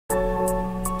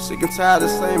Sick and tired of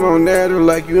the same on that,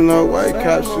 like you know, white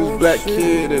cops choose black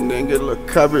kid and then get a little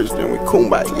coverage, then we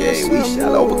kumbaya, we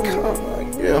shall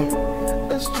overcome. Yeah.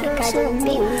 Let's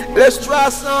try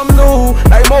something new,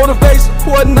 like motivate,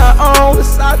 supporting our own.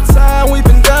 It's our time, we've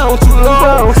been down too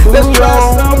long. Let's try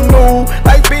something new,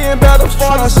 like being better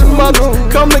fathers and mothers.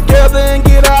 Come together and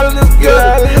get out of this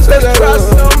gutter. Let's try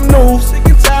something new. Sick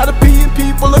and tired of being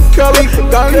people of color,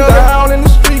 gunned down in the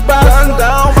street by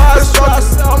sundown. Let's try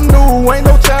something new. Ain't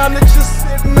no time to just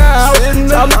sit now.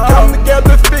 Time to come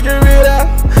together, figure it out.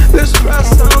 Let's try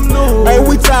something new. Ain't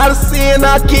we tired of seeing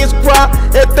our kids cry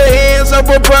at the hands of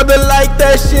a brother like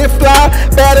that shit fly?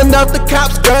 Bad enough the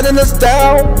cops gunning us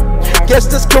down. Guess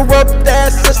this corrupt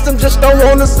ass system just don't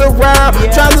want us around.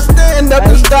 Trying to stand up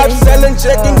and stop selling,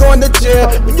 checking, going to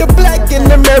jail. When you're black in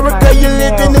America, you're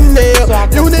living in hell.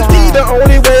 Unity the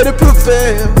only way to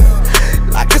prevail.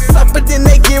 Like a supper, then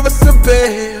they give us a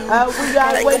bail.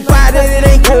 Like about it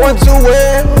ain't going too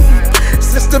well.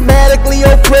 Systematically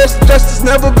oppressed, justice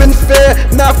never been fair.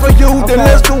 Not for you, then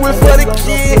let's do it for the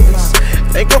kids.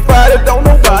 Think about it, don't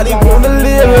nobody wanna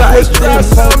live like this. Try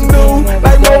something new,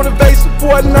 like motivate,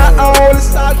 supporting our own.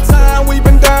 It's our time, we've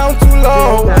been down too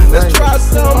long. Let's try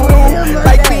something new,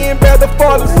 like being better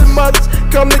fathers and mothers.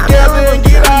 Come together and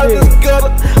get out of this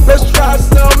gutter. Let's try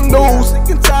something new. Sick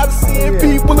and tired of seeing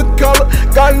people of color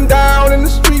gunned down in the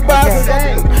street by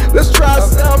something. Let's try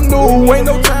something new. Ain't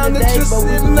no time to just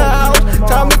sit in the house.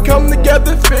 Time to come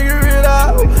together, figure it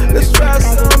out. Let's try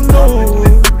something new.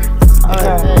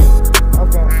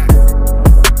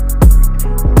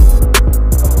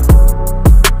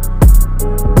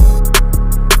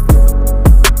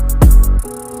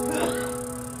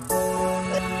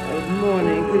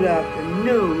 Good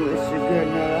afternoon, it's your girl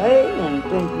Nella, and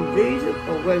thank you, Jesus,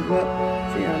 for waking up,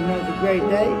 seeing another great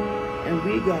day, and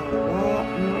we got a lot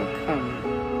more coming.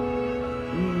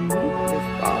 This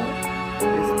fall,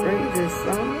 this spring, this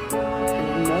summer, and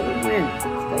another winter.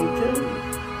 Stay tuned.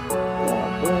 God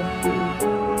bless you.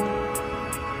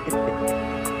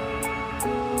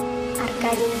 I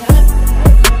got it.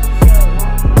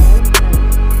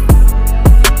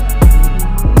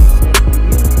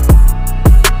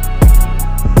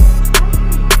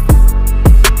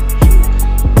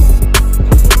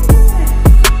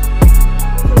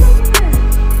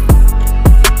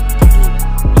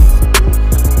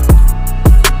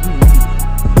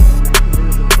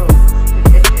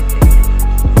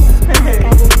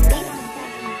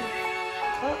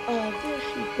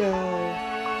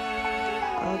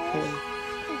 Okay.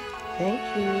 Thank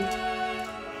you.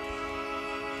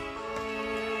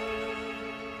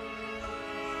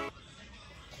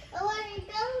 Oh, where you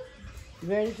go? You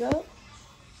ready to go?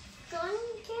 Go.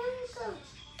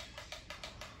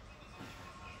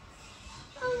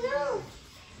 Oh no!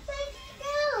 Where'd you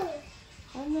go?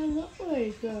 I don't know where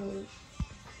it goes.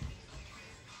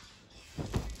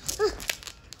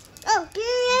 Oh,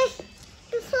 here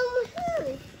it's from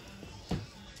here.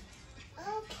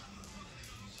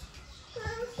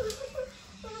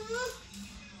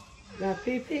 Got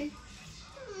pee-pee?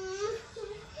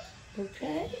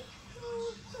 Okay?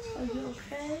 Are you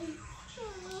okay?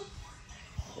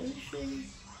 Let me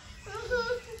see.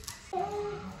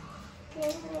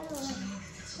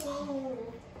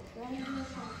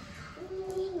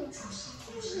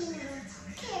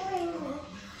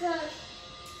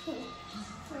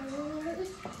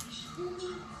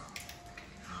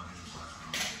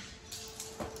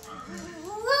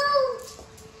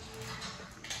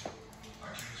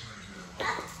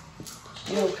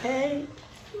 You okay?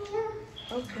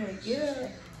 Okay, good.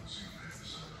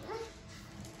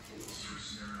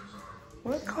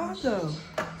 Where'd car go?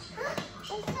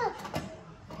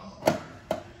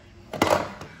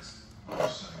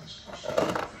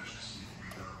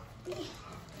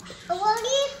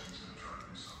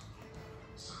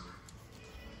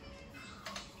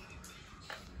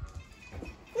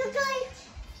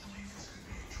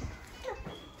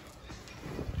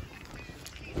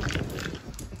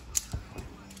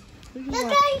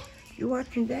 You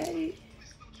watching Daddy?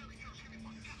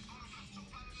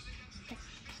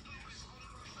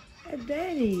 Hey,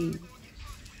 Daddy.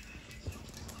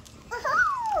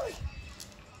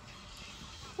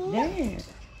 Dad.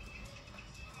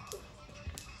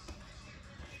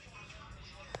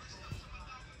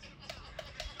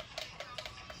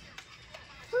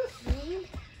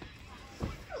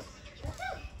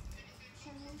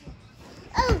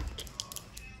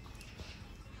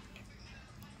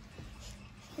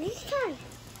 This time.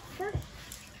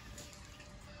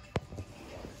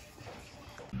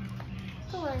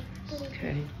 Come on.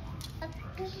 Okay.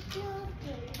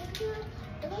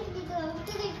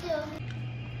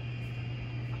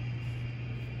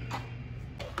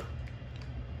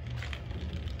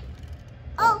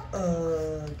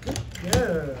 Good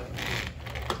girl.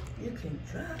 You can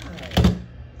drive.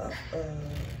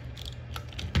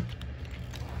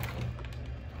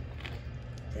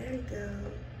 There you go.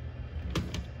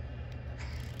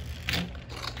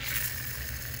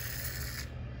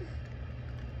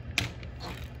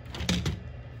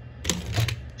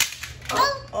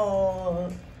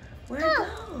 Where'd it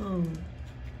go?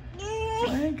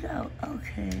 Where'd it go?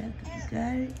 Okay, I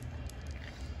got it.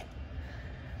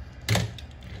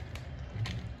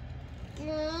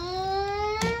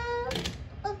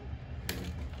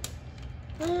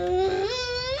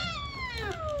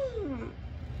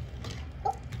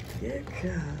 Good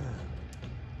job.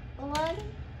 What?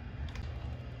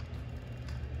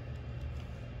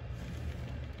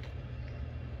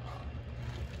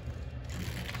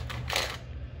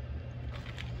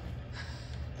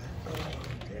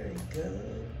 There you go.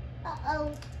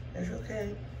 Uh-oh. That's okay.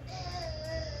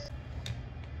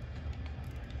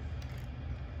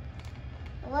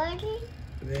 Ready?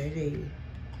 Ready.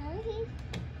 Ready?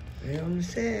 Ready on the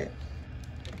set.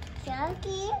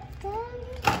 Jackie, go.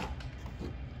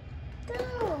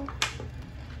 Go.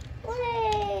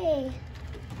 Way.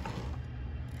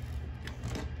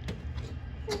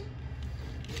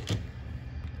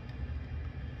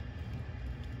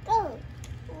 Go.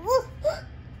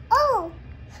 Oh.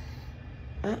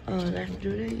 Let's do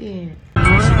it again.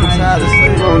 I'm tired of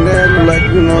sleeping on that, like,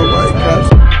 you know, white cops.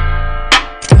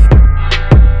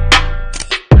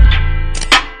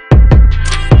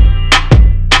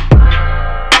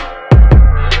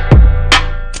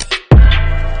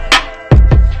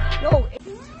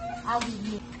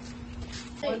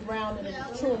 Round and then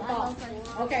true off.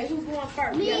 Okay, who's going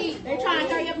first? Me. They trying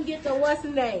to hurry up and get the what's the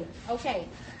name? Okay.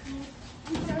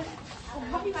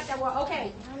 Hope you got that word.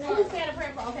 Okay. Who's saying a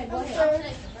prayer for? Okay, go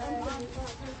ahead.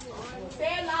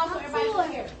 Say it loud so everybody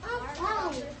can hear.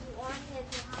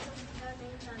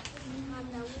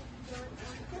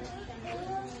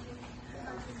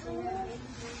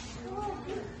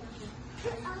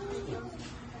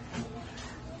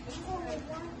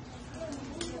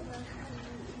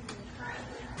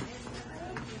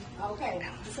 Okay,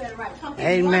 you said it right. Come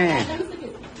Amen.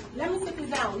 Let me sit this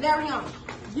down. Larry on.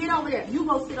 Get over there. You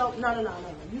go sit over. No.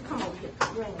 You come over here.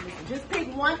 You ain't gonna listen. Just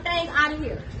pick one thing out of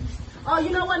here. Oh, you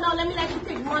know what? No, let me let you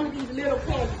pick one of these little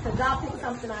candies because I'll pick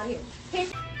something out of here. Pick.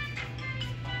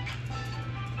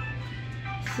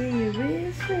 See you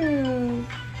real soon.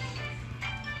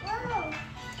 Whoa.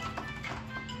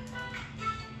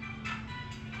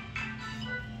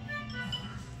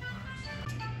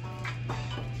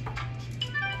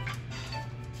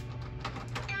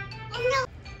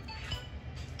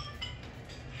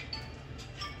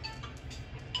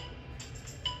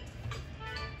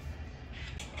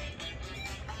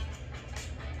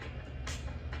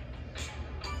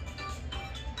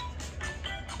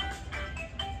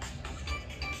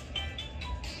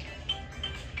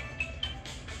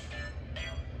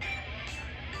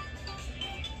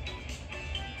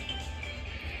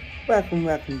 Welcome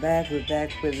back. We're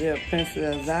back with little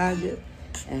Princess Azaja,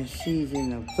 and she's in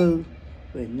the booth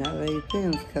with Natalie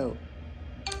Penn's coat.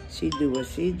 She do what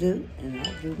she do, and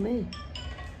I do me.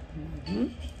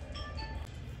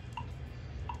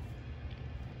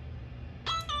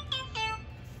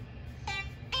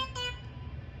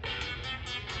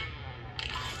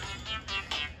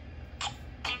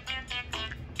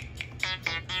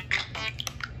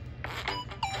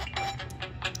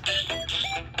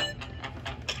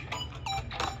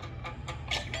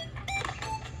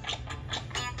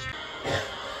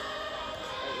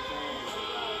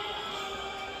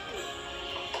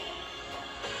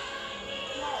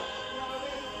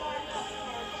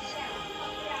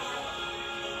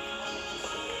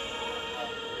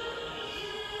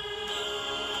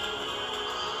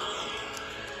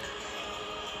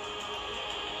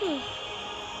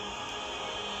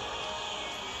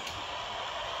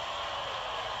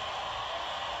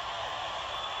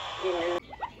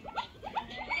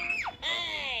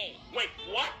 Hey! Wait,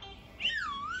 what?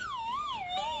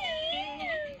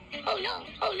 Oh no,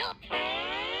 oh no.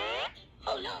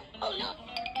 Oh no, oh no.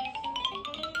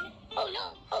 Oh no,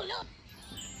 oh no.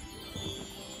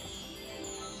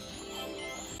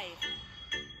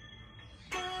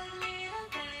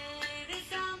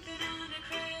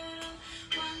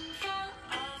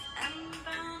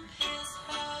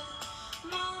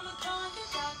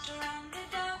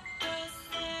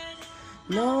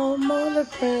 No more the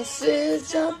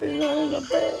princess jumping on the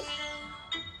bed.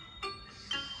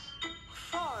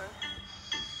 4,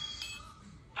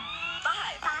 5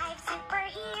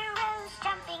 superheroes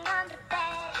jumping on the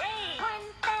bed. One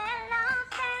fell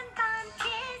off and bumped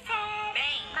his head.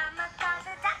 Mama called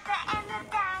the doctor and the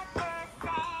dad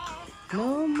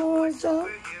No more jump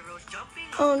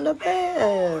on the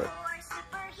bed.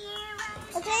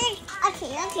 Okay.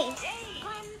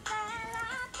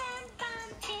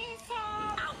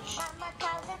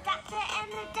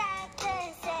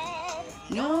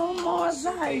 No more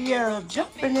Zaya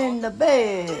jumping in the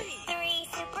bed. 3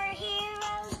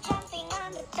 superheroes jumping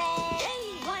on the bed.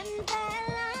 One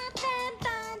fell off and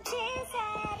bumped his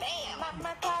head.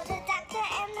 Mama called the doctor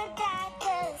and the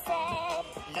doctor said,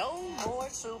 No more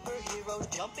superheroes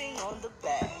jumping on the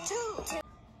bed.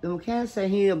 The mechanic said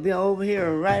he'll be over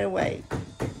here right away.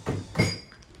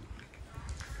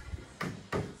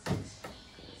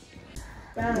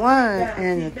 One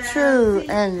and the 2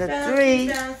 and the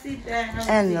 3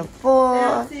 and the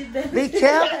 4. Be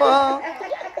careful.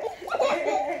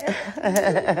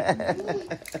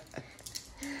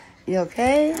 You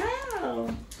okay?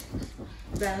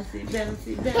 Bouncy,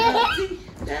 bouncy, bouncy,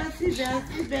 bouncy,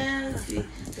 bouncy, bouncy,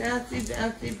 bouncy, bouncy,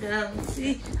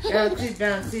 bouncy, bouncy,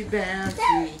 bouncy,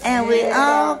 bouncy. And we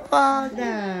all fall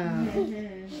down.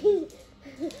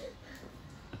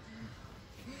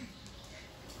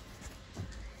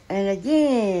 And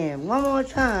again, one more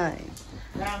time.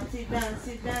 Bouncy,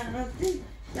 bouncy, bouncy,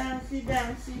 bouncy, bouncy,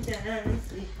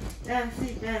 bouncy,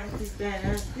 bouncy, bouncy,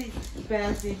 bouncy,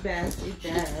 bouncy, bouncy,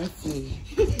 bouncy.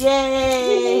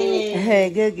 Yay! Hey,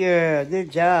 good girl. Good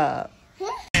job.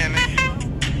 Just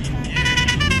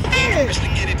to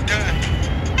get it done.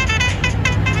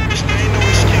 There ain't no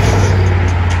excuses.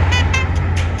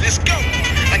 Let's go.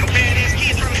 Like a badass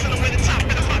kid trying to sit away the top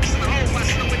of the box in the hole. I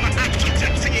sit away my eye, 2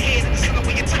 taps to your head and sit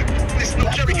away your top. Listen no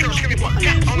Jerry curls, give me fuck. On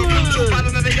the Bluetooth, find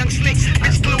another young slick.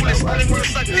 Bitch clueless, running with a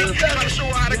suck dick. Trying to show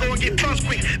her how to go and get funds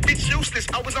quick. Bitch useless,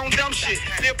 always on dumb shit.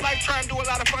 Live life trying to do a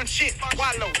lot of fun shit.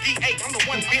 Wallow, D8, I'm the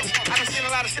one bitch. I done seen a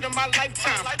lot of shit in my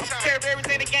lifetime. I'm prepared for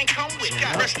everything the gang come with.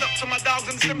 Rest up to my dogs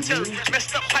in the cemetery.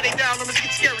 Messed up, how they down, let me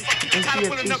get scary. Tired of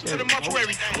pulling up to the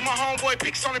mortuary. When my homeboy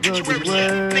picks on the obituary.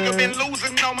 Nigga been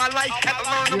losing all my life. Had to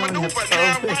learn to maneuver,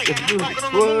 now I'm right. Walking on the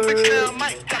move, bitch, now I'm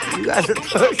right. You gotta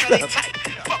push up.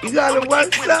 You gotta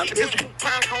work something.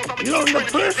 You on the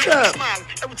push up.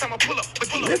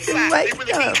 Listen, wake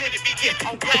up.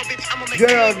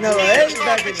 Girls know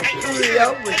everybody in the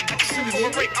studio with I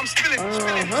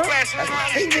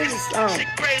can hear the song.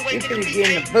 You finna get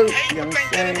in the booth, you know what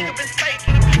I'm saying? You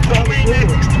probably good.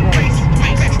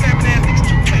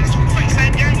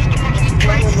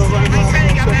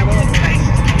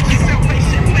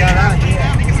 Got out here.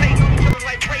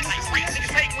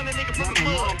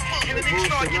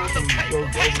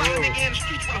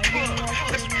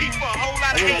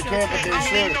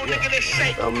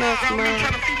 Don't mess, man.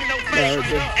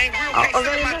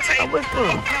 I went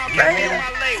through.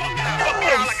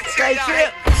 Stay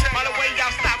trip. By the way,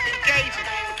 y'all stop engaging.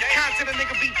 Content a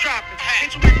nigga be dropping.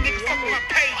 Ain't too many niggas fucking my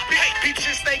page. Bitch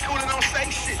just stay cool and don't say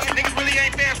shit. Niggas really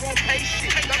ain't fans, won't pay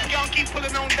shit. Y'all keep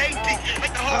pulling on they dick.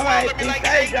 Make the whole world let me like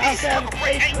they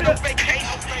ain't no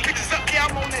vacation. Bitches up, yeah,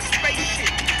 I'm on that space shit.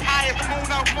 High as the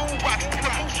moon out moon rock. In the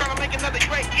booth trying to make another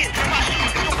great hit.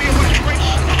 It's gonna be a much great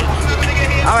shit.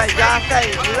 All right, y'all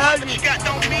say love you. Got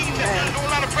don't mean that.